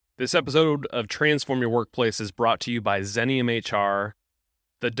This episode of Transform Your Workplace is brought to you by Xenium HR.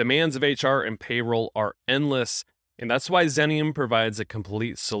 The demands of HR and payroll are endless, and that's why Xenium provides a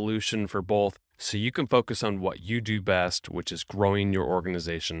complete solution for both, so you can focus on what you do best, which is growing your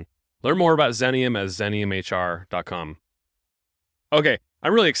organization. Learn more about Xenium at xeniumhr.com. Okay,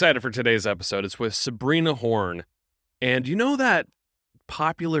 I'm really excited for today's episode. It's with Sabrina Horn. And you know that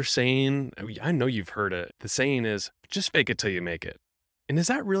popular saying, I know you've heard it. The saying is, just fake it till you make it. And is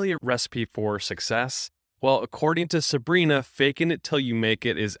that really a recipe for success? Well, according to Sabrina, faking it till you make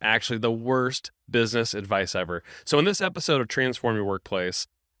it is actually the worst business advice ever. So in this episode of Transform Your Workplace,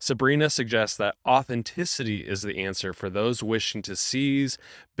 Sabrina suggests that authenticity is the answer for those wishing to seize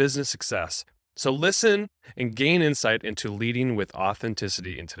business success. So listen and gain insight into leading with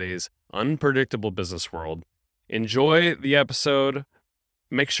authenticity in today's unpredictable business world. Enjoy the episode.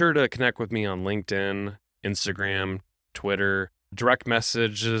 Make sure to connect with me on LinkedIn, Instagram, Twitter. Direct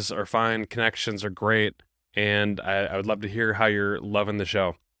messages are fine. Connections are great. And I would love to hear how you're loving the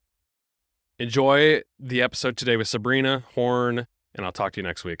show. Enjoy the episode today with Sabrina Horn, and I'll talk to you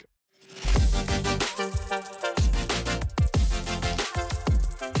next week.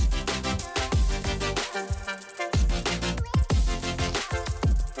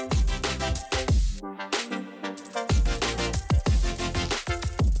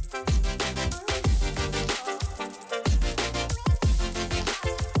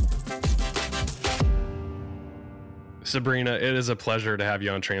 Sabrina, it is a pleasure to have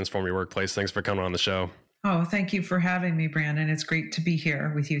you on Transform Your Workplace. Thanks for coming on the show. Oh, thank you for having me, Brandon. It's great to be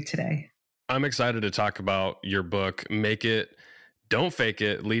here with you today. I'm excited to talk about your book, Make It, Don't Fake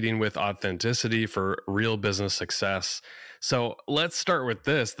It, Leading with Authenticity for Real Business Success. So let's start with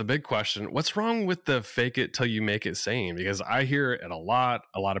this, the big question. What's wrong with the fake it till you make it saying? Because I hear it a lot.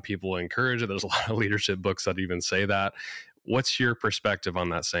 A lot of people encourage it. There's a lot of leadership books that even say that. What's your perspective on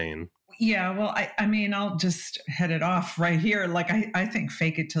that saying? Yeah, well, I mean, I'll just head it off right here. Like, I think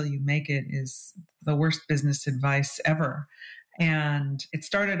fake it till you make it is the worst business advice ever. And it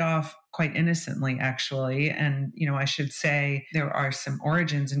started off quite innocently, actually. And, I should say there are some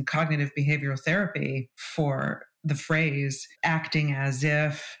origins in cognitive behavioral therapy for the phrase acting as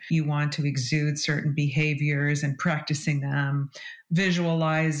if you want to exude certain behaviors and practicing them,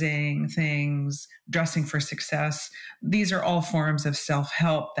 visualizing things, dressing for success. These are all forms of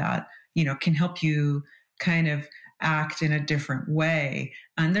self-help that can help you kind of act in a different way.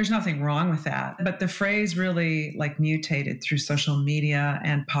 And there's nothing wrong with that. But the phrase really mutated through social media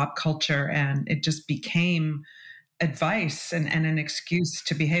and pop culture, and it just became advice and an excuse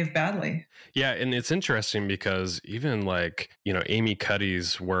to behave badly. Yeah. And it's interesting because even Amy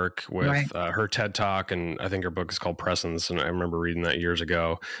Cuddy's work with her TED Talk, and I think her book is called Presence. And I remember reading that years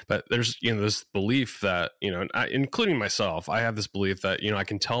ago, but there's, this belief that, including myself, I have this belief that, I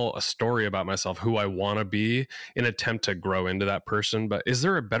can tell a story about myself, who I want to be, in an attempt to grow into that person. But is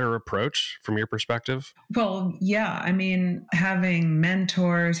there a better approach from your perspective? Well, yeah. I mean, having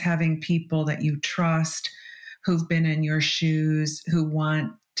mentors, having people that you trust, who've been in your shoes, who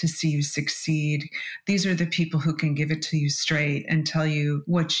want to see you succeed. These are the people who can give it to you straight and tell you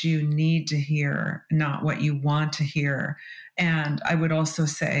what you need to hear, not what you want to hear. And I would also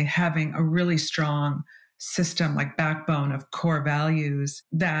say having a really strong system, backbone of core values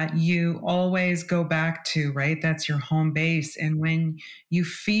that you always go back to, right? That's your home base. And when you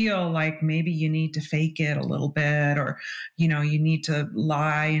feel like maybe you need to fake it a little bit, or, you need to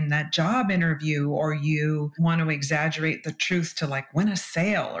lie in that job interview, or you want to exaggerate the truth to win a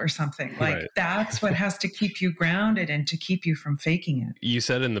sale or something, right. That's what has to keep you grounded and to keep you from faking it. You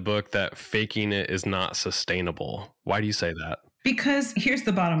said in the book that faking it is not sustainable. Why do you say that? Because here's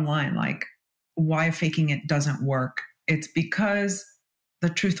the bottom line, why faking it doesn't work. It's because the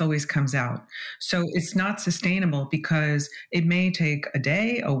truth always comes out. So it's not sustainable because it may take a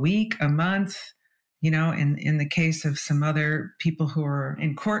day, a week, a month. In the case of some other people who are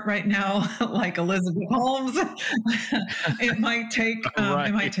in court right now, like Elizabeth Holmes, it might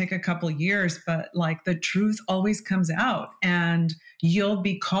take a couple of years, but the truth always comes out, and you'll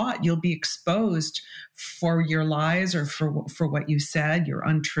be caught, you'll be exposed for your lies or for what you said, your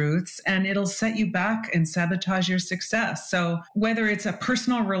untruths, and it'll set you back and sabotage your success. So whether it's a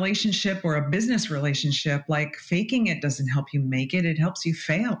personal relationship or a business relationship, faking it doesn't help you make it, it helps you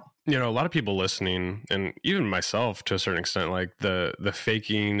fail. A lot of people listening, and even myself to a certain extent, the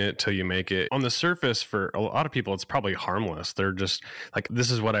faking it till you make it, on the surface, for a lot of people, it's probably harmless. They're just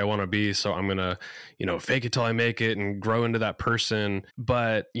this is what I want to be, so I'm going to, fake it till I make it and grow into that person.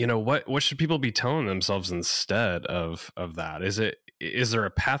 But, what should people be telling themselves instead of that? Is it, is there a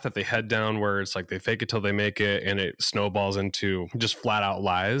path that they head down where it's like they fake it till they make it and it snowballs into just flat out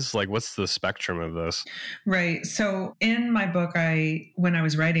lies? Like, what's the spectrum of this? Right. So in my book, when I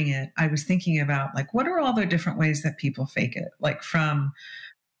was writing it, I was thinking about like, what are all the different ways that people fake it? Like from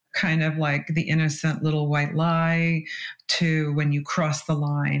kind of like the innocent little white lie to when you cross the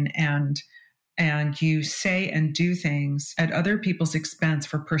line and you say and do things at other people's expense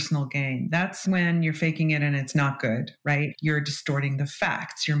for personal gain. That's when you're faking it and it's not good, right? You're distorting the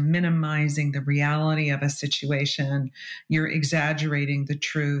facts. You're minimizing the reality of a situation. You're exaggerating the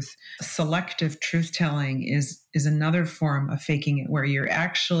truth. Selective truth telling is another form of faking it where you're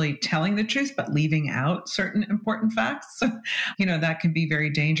actually telling the truth but leaving out certain important facts. That can be very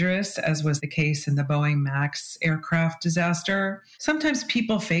dangerous, as was the case in the Boeing Max aircraft disaster. Sometimes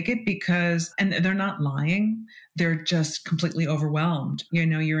people fake it and they're not lying. They're just completely overwhelmed.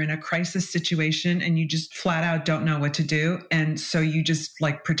 You're in a crisis situation and you just flat out don't know what to do. And so you just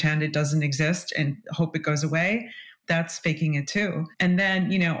like pretend it doesn't exist and hope it goes away. That's faking it too. And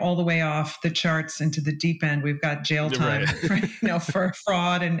then, all the way off the charts into the deep end, we've got jail time for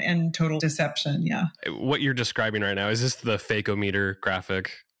fraud and total deception. Yeah. What you're describing right now, is this the Fakeometer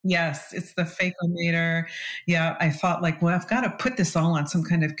graphic? Yes, it's the Fakeometer. Yeah, I thought like, well, I've got to put this all on some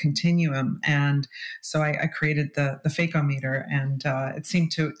kind of continuum. And so I created the Fakeometer, and it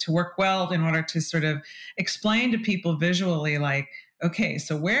seemed to work well in order to sort of explain to people visually, like, okay,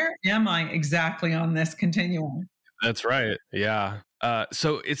 so where am I exactly on this continuum? That's right. Yeah.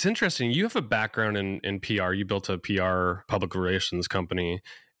 So it's interesting. You have a background in PR. You built a PR public relations company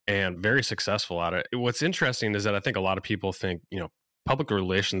and very successful at it. What's interesting is that I think a lot of people think, public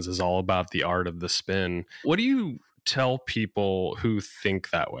relations is all about the art of the spin. What do you tell people who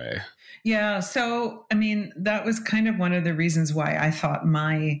think that way? Yeah. So, that was kind of one of the reasons why I thought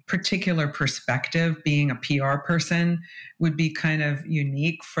my particular perspective, being a PR person, would be kind of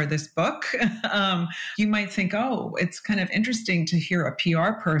unique for this book. You might think, oh, it's kind of interesting to hear a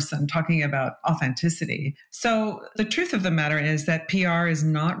PR person talking about authenticity. So the truth of the matter is that PR is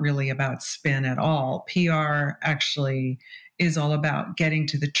not really about spin at all. PR actually is all about getting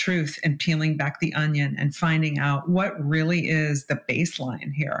to the truth and peeling back the onion and finding out what really is the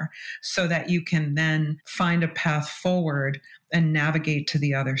baseline here so that you can then find a path forward and navigate to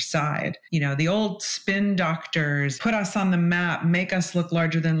the other side. The old spin doctors put us on the map, make us look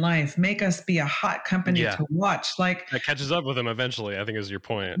larger than life, make us be a hot company to watch. Like that catches up with them eventually, I think is your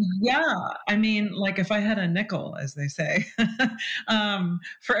point. Yeah. Like if I had a nickel, as they say,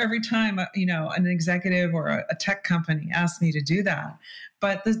 for every time, an executive or a tech company asked me to do that.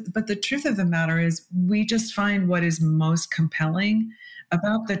 But the truth of the matter is we just find what is most compelling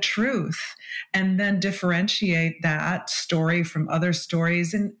about the truth and then differentiate that story from other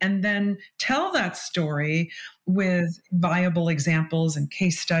stories and then tell that story with viable examples and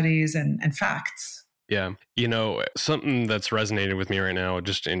case studies and facts. Yeah. Something that's resonated with me right now,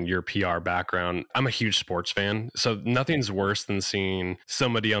 just in your PR background, I'm a huge sports fan. So nothing's worse than seeing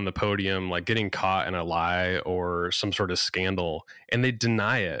somebody on the podium, like getting caught in a lie or some sort of scandal, and they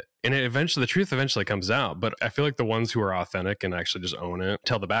deny it. And the truth eventually comes out. But I feel like the ones who are authentic and actually just own it,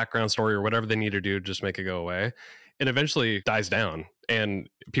 tell the background story or whatever they need to do, just make it go away, it eventually dies down and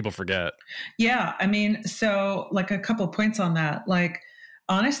people forget. Yeah. So like a couple of points on that, like,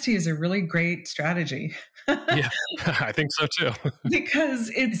 honesty is a really great strategy. Yeah, I think so too. Because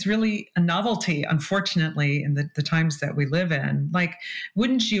it's really a novelty, unfortunately, in the times that we live in. Like,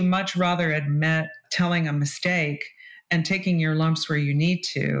 wouldn't you much rather admit telling a mistake and taking your lumps where you need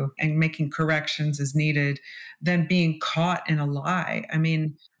to and making corrections as needed than being caught in a lie?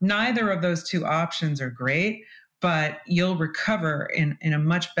 Neither of those two options are great, but you'll recover in a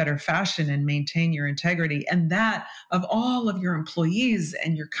much better fashion and maintain your integrity. And that of all of your employees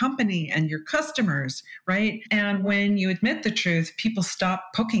and your company and your customers, right? And when you admit the truth, people stop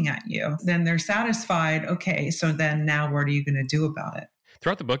poking at you. Then they're satisfied. Okay, so then now what are you going to do about it?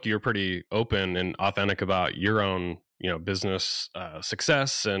 Throughout the book, you're pretty open and authentic about your own, business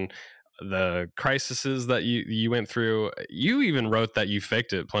success and the crises that you went through. You even wrote that you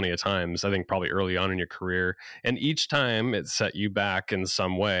faked it plenty of times, I think probably early on in your career. And each time it set you back in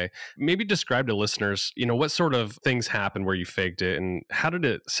some way. Maybe describe to listeners, what sort of things happened where you faked it and how did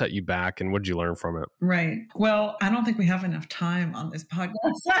it set you back and what did you learn from it? Right. Well, I don't think we have enough time on this podcast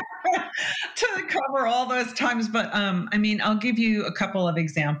to cover all those times. But I'll give you a couple of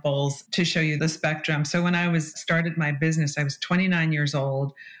examples to show you the spectrum. So when I started my business, I was 29 years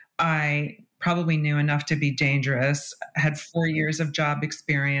old. I probably knew enough to be dangerous, had 4 years of job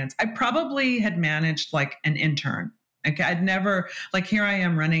experience. I probably had managed like an intern. Okay, I'd never, like, here I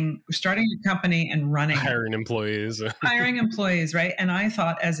am starting a company and running, hiring employees, hiring employees, right? And I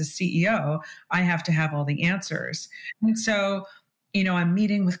thought as a CEO, I have to have all the answers. And so, I'm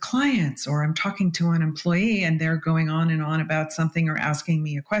meeting with clients or I'm talking to an employee and they're going on and on about something or asking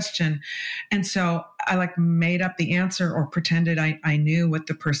me a question. And so I like made up the answer or pretended I knew what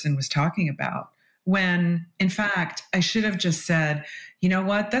the person was talking about. When in fact, I should have just said, you know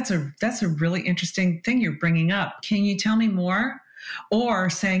what, that's a really interesting thing you're bringing up. Can you tell me more? Or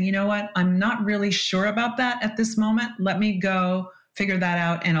saying, you know what, I'm not really sure about that at this moment. Let me go figure that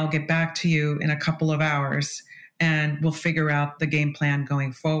out and I'll get back to you in a couple of hours and we'll figure out the game plan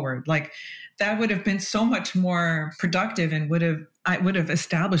going forward. Like that would have been so much more productive and I would have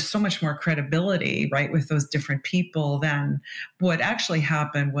established so much more credibility, right, with those different people than what actually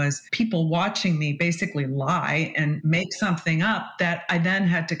happened was people watching me basically lie and make something up that I then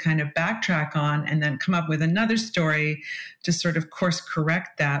had to kind of backtrack on and then come up with another story to sort of course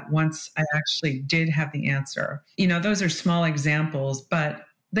correct that once I actually did have the answer. Those are small examples, but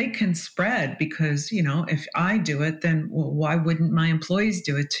they can spread because, if I do it, then why wouldn't my employees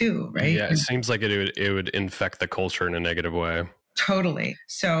do it too, right? Yeah, it seems like it would infect the culture in a negative way. Totally.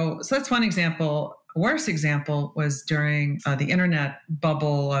 So that's one example. A worse example was during the internet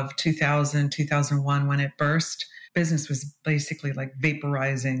bubble of 2000, 2001 when it burst. Business was basically like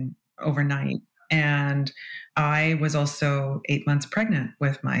vaporizing overnight. And I was also 8 months pregnant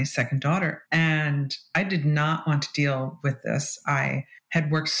with my second daughter. And I did not want to deal with this. I had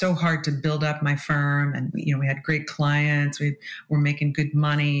worked so hard to build up my firm and, we had great clients. We were making good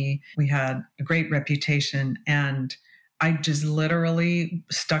money. We had a great reputation. And I just literally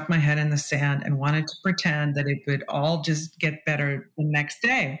stuck my head in the sand and wanted to pretend that it would all just get better the next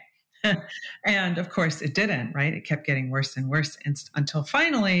day. And of course it didn't, right? It kept getting worse and worse until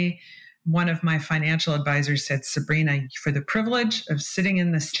finally one of my financial advisors said, Sabrina, for the privilege of sitting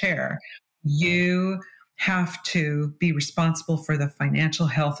in this chair, you have to be responsible for the financial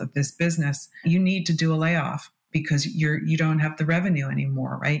health of this business. You need to do a layoff because you don't have the revenue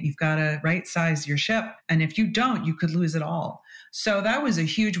anymore, right? You've got to right size your ship. And if you don't, you could lose it all. So that was a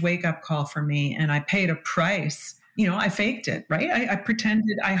huge wake up call for me. And I paid a price. I faked it, right? I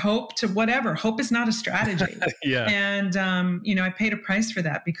pretended, I hoped to whatever. Hope is not a strategy. Yeah. And, I paid a price for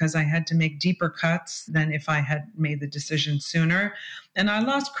that because I had to make deeper cuts than if I had made the decision sooner. And I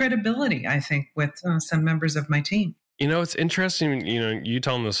lost credibility, I think, with some members of my team. It's interesting, you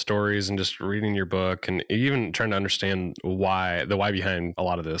telling the stories and just reading your book and even trying to understand the why behind a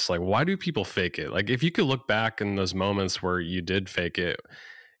lot of this. Like, why do people fake it? Like, if you could look back in those moments where you did fake it,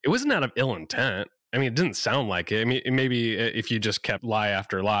 it wasn't out of ill intent. I mean, it didn't sound like it. I mean, maybe if you just kept lie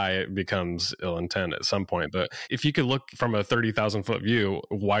after lie, it becomes ill intent at some point. But if you could look from a 30,000 foot view,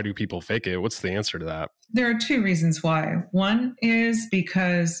 why do people fake it? What's the answer to that? There are two reasons why. One is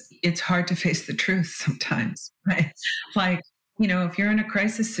because it's hard to face the truth sometimes, right? Like, if you're in a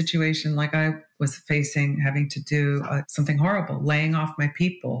crisis situation like I was facing, having to do something horrible, laying off my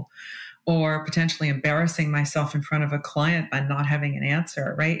people, or potentially embarrassing myself in front of a client by not having an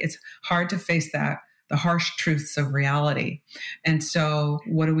answer, right? It's hard to face that, the harsh truths of reality. And so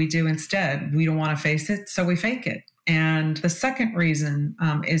what do we do instead? We don't want to face it, so we fake it. And the second reason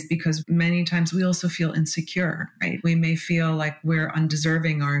is because many times we also feel insecure, right? We may feel like we're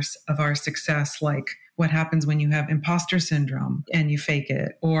undeserving of our success, like what happens when you have imposter syndrome and you fake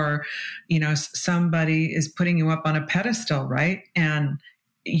it, or, somebody is putting you up on a pedestal, right? And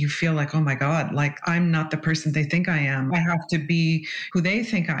you feel like, oh my God, like I'm not the person they think I am. I have to be who they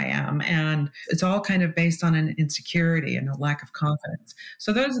think I am. And it's all kind of based on an insecurity and a lack of confidence.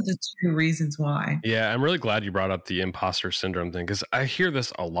 So those are the two reasons why. Yeah, I'm really glad you brought up the imposter syndrome thing because I hear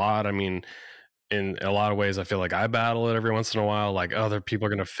this a lot. I mean, in a lot of ways, I feel like I battle it every once in a while. Like, other people are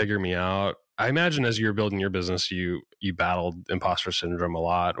going to figure me out. I imagine as you're building your business, you battled imposter syndrome a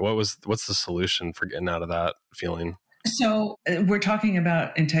lot. What's the solution for getting out of that feeling? So we're talking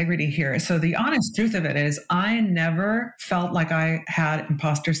about integrity here. So the honest truth of it is I never felt like I had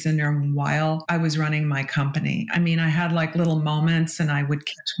imposter syndrome while I was running my company. I mean, I had like little moments and I would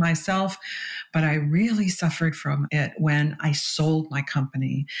catch myself, but I really suffered from it when I sold my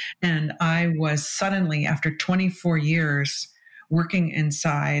company. And I was suddenly, after 24 years working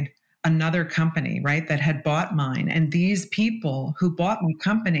inside another company, right, that had bought mine. And these people who bought my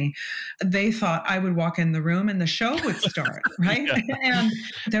company, they thought I would walk in the room and the show would start, right? Yeah. And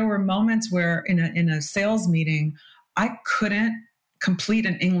there were moments where in a sales meeting, I couldn't complete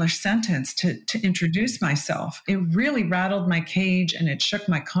an English sentence to introduce myself. It really rattled my cage and it shook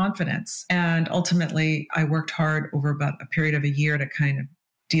my confidence. And ultimately, I worked hard over about a period of a year to kind of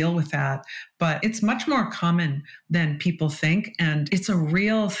deal with that. But it's much more common than people think. And it's a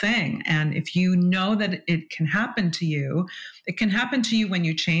real thing. And if you know that it can happen to you, it can happen to you when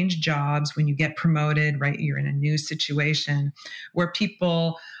you change jobs, when you get promoted, right? You're in a new situation where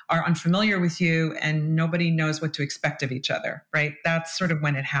people are unfamiliar with you and nobody knows what to expect of each other, right? That's sort of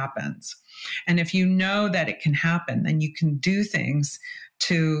when it happens. And if you know that it can happen, then you can do things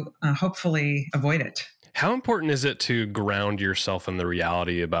to hopefully avoid it. How important is it to ground yourself in the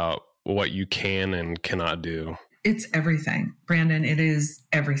reality about what you can and cannot do? It's everything, Brandon. It is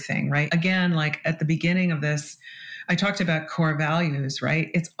everything, right? Again, like at the beginning of this, I talked about core values, right?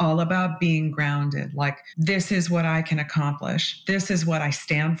 It's all about being grounded. Like, this is what I can accomplish. This is what I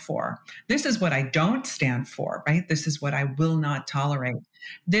stand for. This is what I don't stand for, right? This is what I will not tolerate.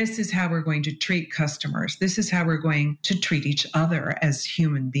 This is how we're going to treat customers. This is how we're going to treat each other as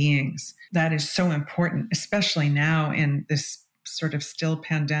human beings. That is so important, especially now in this sort of still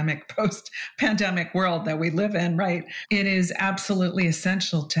pandemic, post-pandemic world that we live in, right? It is absolutely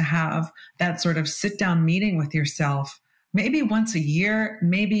essential to have that sort of sit-down meeting with yourself, maybe once a year,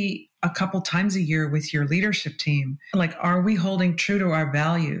 maybe a couple times a year with your leadership team. Like, are we holding true to our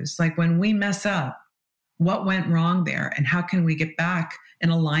values? Like, when we mess up, what went wrong there? And how can we get back in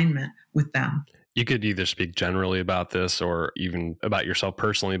alignment with them? You could either speak generally about this or even about yourself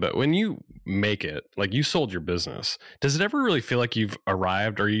personally, but when you make it, like you sold your business, does it ever really feel like you've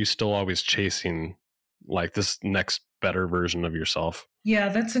arrived, or are you still always chasing like this next better version of yourself? Yeah,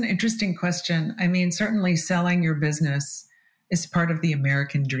 that's an interesting question. I mean, certainly selling your business is part of the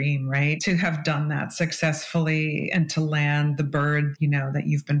American dream, right? To have done that successfully and to land the bird, that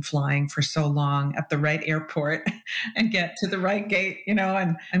you've been flying for so long at the right airport and get to the right gate, and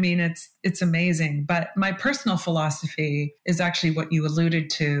I mean, it's amazing. But my personal philosophy is actually what you alluded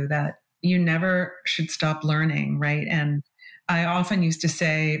to, that you never should stop learning, right? And I often used to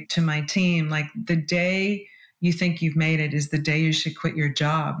say to my team, like, the day you think you've made it is the day you should quit your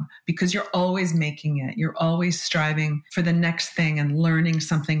job, because you're always making it. You're always striving for the next thing and learning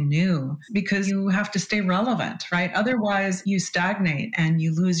something new, because you have to stay relevant, right? Otherwise, you stagnate and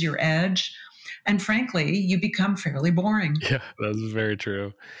you lose your edge. And frankly, you become fairly boring. Yeah, that's very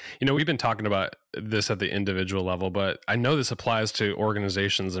true. We've been talking about this at the individual level, but I know this applies to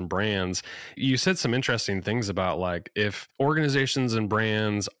organizations and brands. You said some interesting things about, like, if organizations and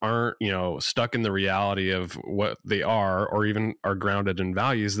brands aren't, stuck in the reality of what they are, or even are grounded in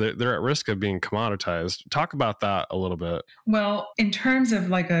values, they're at risk of being commoditized. Talk about that a little bit. Well, in terms of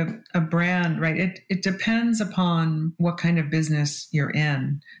like a brand, right, it depends upon what kind of business you're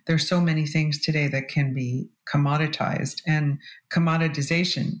in. There's so many things today that can be commoditized, and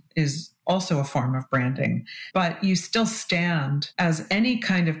commoditization is also a form of branding. But you still stand, as any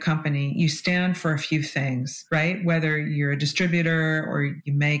kind of company, you stand for a few things, right? Whether you're a distributor or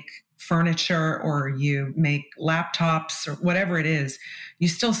you make furniture or you make laptops or whatever it is, you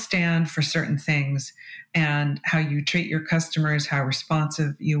still stand for certain things, and how you treat your customers, how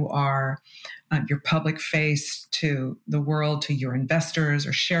responsive you are, your public face to the world, to your investors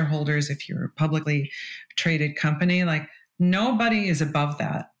or shareholders, if you're a publicly traded company. Like, nobody is above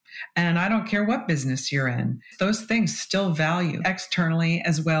that. And I don't care what business you're in. Those things still value externally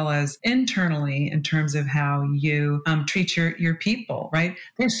as well as internally, in terms of how you treat your people, right?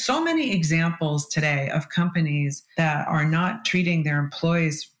 There's so many examples today of companies that are not treating their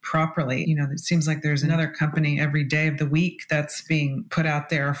employees properly. It seems like there's another company every day of the week that's being put out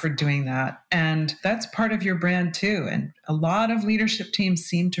there for doing that. And that's part of your brand too. And a lot of leadership teams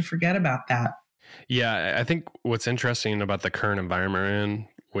seem to forget about that. Yeah, I think what's interesting about the current environment we're in,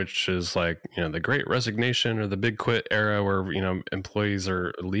 which is like, the great resignation or the big quit era where, employees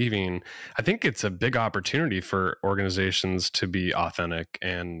are leaving, I think it's a big opportunity for organizations to be authentic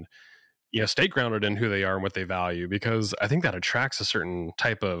and, stay grounded in who they are and what they value, because I think that attracts a certain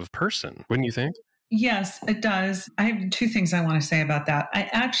type of person, wouldn't you think? Yes, it does. I have two things I want to say about that. I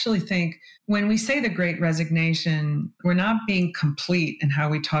actually think when we say the great resignation, we're not being complete in how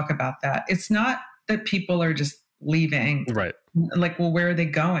we talk about that. It's not that people are just leaving. Right. Like, well, where are they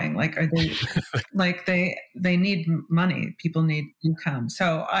going? Like, are they like they need money. People need income.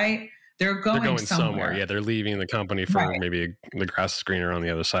 So they're going somewhere. Yeah, they're leaving the company for maybe the grass screener on the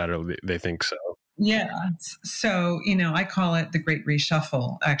other side, or they think so. Yeah. So, I call it the great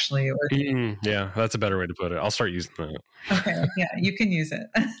reshuffle, actually. Yeah, that's a better way to put it. I'll start using that. Okay. Yeah, you can use it.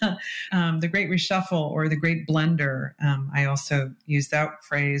 The great reshuffle or the great blender. I also use that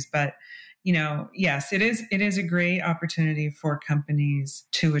phrase, but yes, it is a great opportunity for companies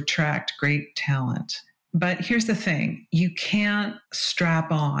to attract great talent. But here's the thing, you can't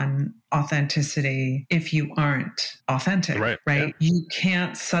strap on authenticity if you aren't authentic, Right. right? Yeah. You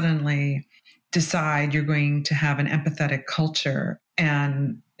can't suddenly decide you're going to have an empathetic culture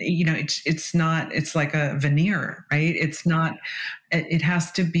and it's like a veneer, right? It's not, it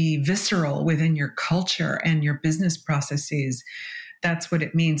has to be visceral within your culture and your business processes. That's what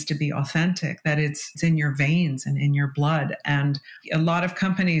it means to be authentic, that it's in your veins and in your blood. And a lot of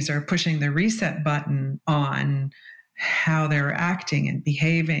companies are pushing the reset button on how they're acting and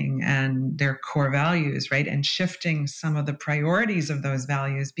behaving and their core values, right? And shifting some of the priorities of those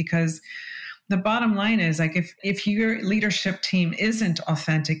values, because the bottom line is, like, if your leadership team isn't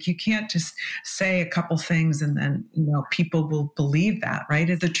authentic, you can't just say a couple things and then people will believe that,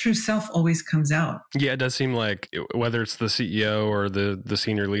 right? The true self always comes out. Yeah, it does seem like whether it's the CEO or the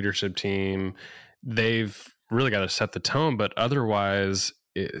senior leadership team, they've really got to set the tone, but otherwise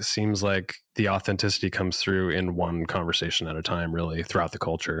it seems like the authenticity comes through in one conversation at a time, really, throughout the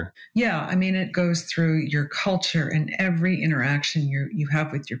culture. Yeah, I mean, it goes through your culture and every interaction you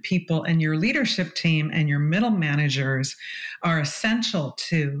have with your people, and your leadership team and your middle managers are essential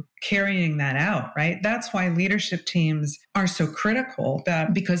to carrying that out, right? That's why leadership teams are so critical,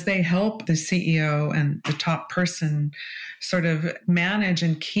 that because they help the CEO and the top person sort of manage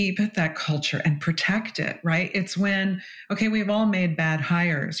and keep that culture and protect it, right? It's when, okay, we've all made bad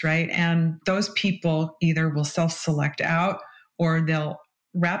hires, right? And those people either will self-select out or they'll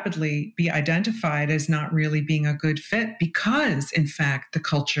rapidly be identified as not really being a good fit because, in fact, the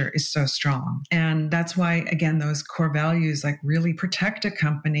culture is so strong. And that's why, again, those core values like really protect a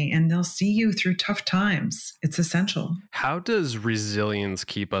company, and they'll see you through tough times. It's essential. How does resilience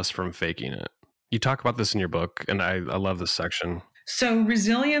keep us from faking it? You talk about this in your book, and I love this section. So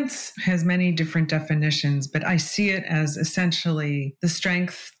resilience has many different definitions, but I see it as essentially the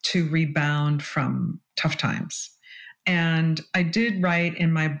strength to rebound from tough times. And I did write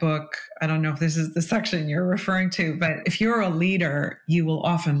in my book, I don't know if this is the section you're referring to, but if you're a leader, you will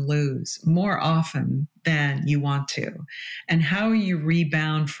often lose more often than you want to. And how you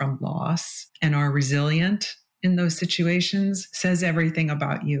rebound from loss and are resilient in those situations says everything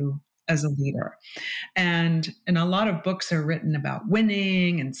about you as a leader. And a lot of books are written about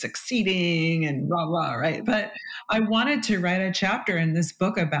winning and succeeding and rah, rah, right? But I wanted to write a chapter in this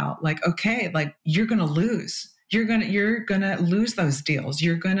book about like, okay, like you're going to lose. You're going to lose those deals.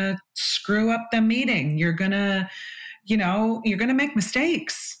 You're going to screw up the meeting. You're going to make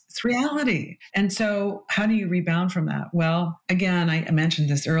mistakes. It's reality. And so how do you rebound from that? Well, again, I mentioned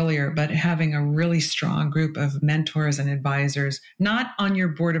this earlier, but having a really strong group of mentors and advisors, not on your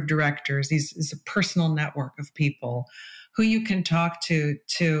board of directors. This is a personal network of people who you can talk to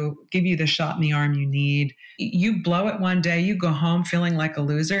give you the shot in the arm you need. You blow it one day, you go home feeling like a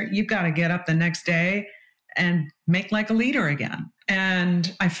loser. You've got to get up the next day and make like a leader again.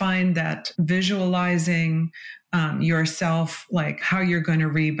 And I find that visualizing yourself, like how you're going to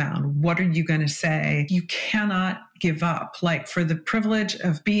rebound, what are you going to say? You cannot give up. Like for the privilege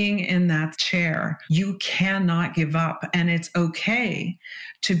of being in that chair, you cannot give up. And it's okay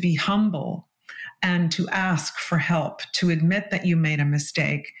to be humble and to ask for help, to admit that you made a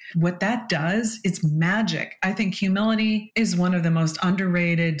mistake. What that does, it's magic. I think humility is one of the most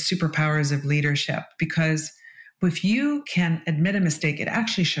underrated superpowers of leadership, because if you can admit a mistake, it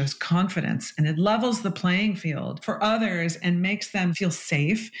actually shows confidence and it levels the playing field for others and makes them feel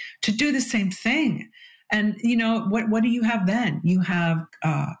safe to do the same thing. And what do you have then? You have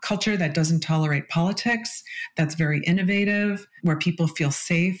a culture that doesn't tolerate politics, that's very innovative, where people feel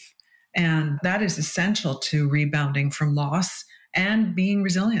safe. And that is essential to rebounding from loss and being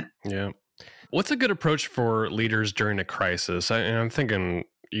resilient. Yeah. What's a good approach for leaders during a crisis? I'm thinking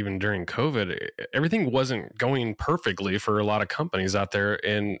even during COVID, everything wasn't going perfectly for a lot of companies out there.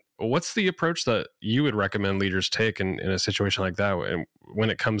 And what's the approach that you would recommend leaders take in a situation like that, and when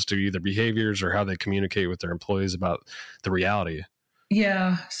it comes to either behaviors or how they communicate with their employees about the reality?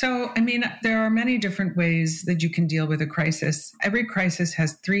 Yeah. So, I mean, there are many different ways that you can deal with a crisis. Every crisis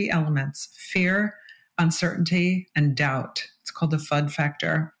has three elements: fear, uncertainty, and doubt. It's called the FUD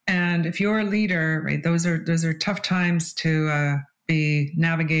factor. And if you're a leader, right, those are tough times to be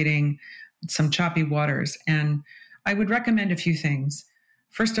navigating some choppy waters. And I would recommend a few things.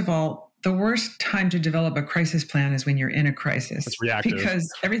 First of all, the worst time to develop a crisis plan is when you're in a crisis. It's reactive.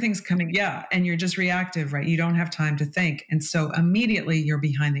 Because everything's coming, and you're just reactive, right? You don't have time to think. And so immediately you're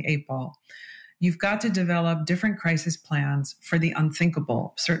behind the eight ball. You've got to develop different crisis plans for the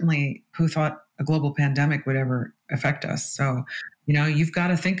unthinkable. Certainly, who thought a global pandemic would ever affect us? So, You've got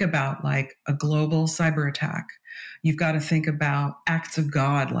to think about like a global cyber attack. You've got to think about acts of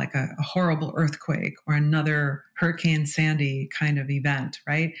God, like a horrible earthquake or another Hurricane Sandy kind of event,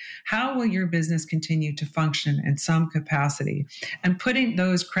 right? How will your business continue to function in some capacity? And putting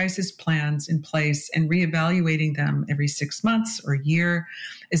those crisis plans in place and reevaluating them every 6 months or year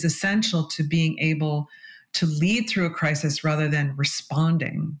is essential to being able to lead through a crisis rather than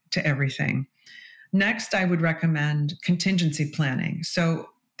responding to everything. Next, I would recommend contingency planning. So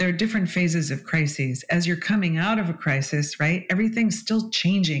there are different phases of crises. As you're coming out of a crisis, right, everything's still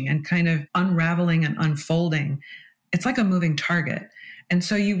changing and kind of unraveling and unfolding. It's like a moving target. And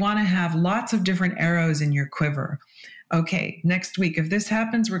so you want to have lots of different arrows in your quiver. Okay, next week, if this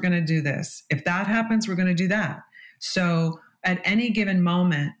happens, we're going to do this. If that happens, we're going to do that. So at any given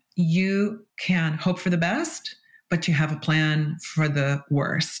moment, you can hope for the best, but you have a plan for the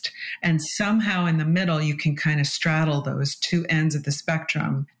worst. And somehow in the middle, you can kind of straddle those two ends of the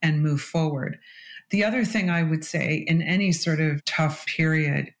spectrum and move forward. The other thing I would say in any sort of tough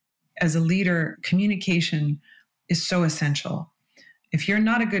period, as a leader, communication is so essential. If you're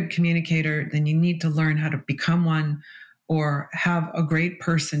not a good communicator, then you need to learn how to become one or have a great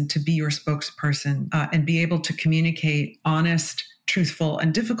person to be your spokesperson and be able to communicate honest, truthful,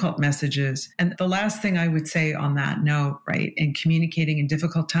 and difficult messages. And the last thing I would say on that note, right, in communicating in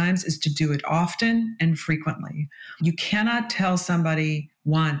difficult times is to do it often and frequently. You cannot tell somebody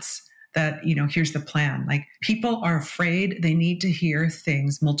once that, here's the plan. Like, people are afraid they need to hear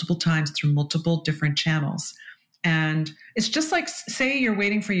things multiple times through multiple different channels. And it's just like, say you're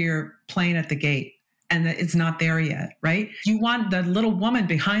waiting for your plane at the gate and it's not there yet, right? You want the little woman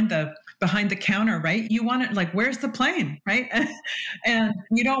behind the counter, right? You want it like, where's the plane, right? And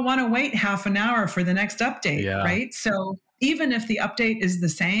you don't want to wait half an hour for the next update, right? So even if the update is the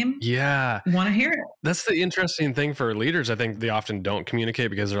same, you want to hear it. That's the interesting thing for leaders. I think they often don't communicate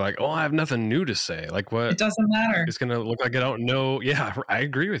because they're like, oh, I have nothing new to say. Like, what? It doesn't matter. It's going to look like I don't know. Yeah, I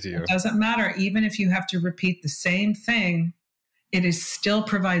agree with you. It doesn't matter. Even if you have to repeat the same thing, it still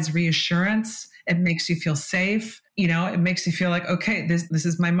provides reassurance. It makes you feel safe. It makes you feel like, okay, this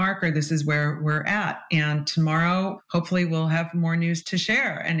is my marker. This is where we're at. And tomorrow, hopefully we'll have more news to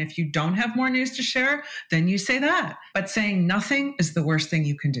share. And if you don't have more news to share, then you say that. But saying nothing is the worst thing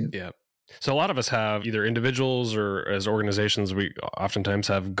you can do. Yeah. So a lot of us have, either individuals or as organizations, we oftentimes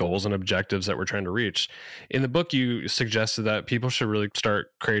have goals and objectives that we're trying to reach. In the book, you suggested that people should really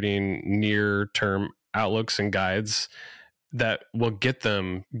start creating near-term outlooks and guides that will get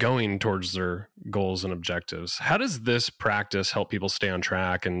them going towards their goals and objectives. How does this practice help people stay on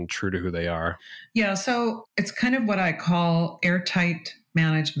track and true to who they are? Yeah, so it's kind of what I call airtight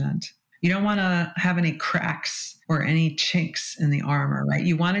management. You don't want to have any cracks or any chinks in the armor, right?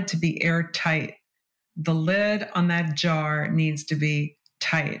 You want it to be airtight. The lid on that jar needs to be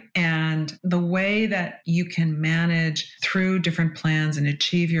tight. And the way that you can manage through different plans and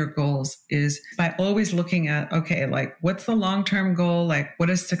achieve your goals is by always looking at, okay, like, what's the long-term goal? Like, what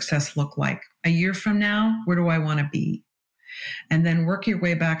does success look like? A year from now, where do I want to be? And then work your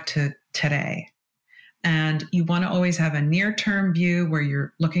way back to today. And you want to always have a near-term view where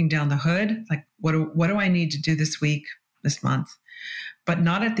you're looking down the hood, like, what do I need to do this week, this month? But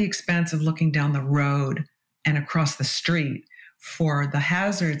not at the expense of looking down the road and across the street for the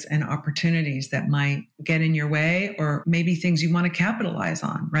hazards and opportunities that might get in your way, or maybe things you want to capitalize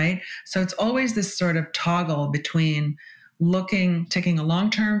on, right? So it's always this sort of toggle between taking a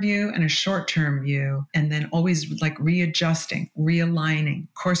long-term view and a short-term view, and then always like readjusting, realigning,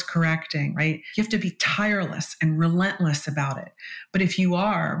 course correcting, right? You have to be tireless and relentless about it. But if you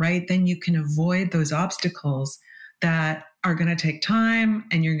are, right, then you can avoid those obstacles that are going to take time,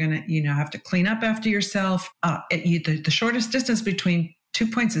 and you're going to, have to clean up after yourself. The shortest distance between 2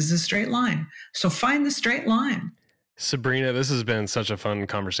 points is a straight line. So find the straight line. Sabrina, this has been such a fun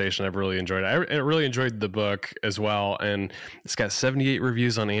conversation. I've really enjoyed it. I really enjoyed the book as well. And it's got 78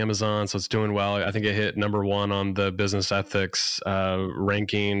 reviews on Amazon, so it's doing well. I think it hit number 1 on the business ethics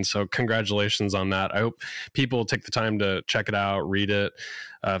ranking. So congratulations on that. I hope people take the time to check it out, read it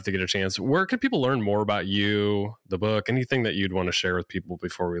if they get a chance. Where can people learn more about you, the book, anything that you'd want to share with people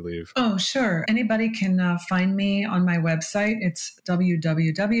before we leave? Oh, sure. Anybody can find me on my website. It's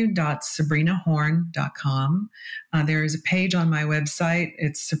www.sabrinahorn.com. There is a page on my website.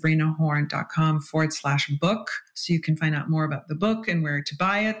 It's sabrinahorn.com/book. So you can find out more about the book and where to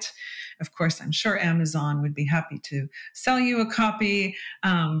buy it. Of course, I'm sure Amazon would be happy to sell you a copy,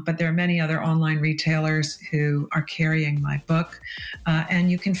 but there are many other online retailers who are carrying my book.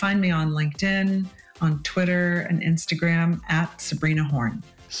 And you can find me on LinkedIn, on Twitter and Instagram at Sabrina Horn.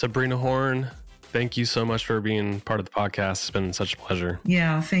 Sabrina Horn, Thank you so much for being part of the podcast. It's been such a pleasure.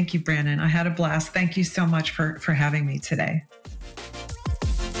 Yeah, thank you, Brandon. I had a blast. Thank you so much for having me today.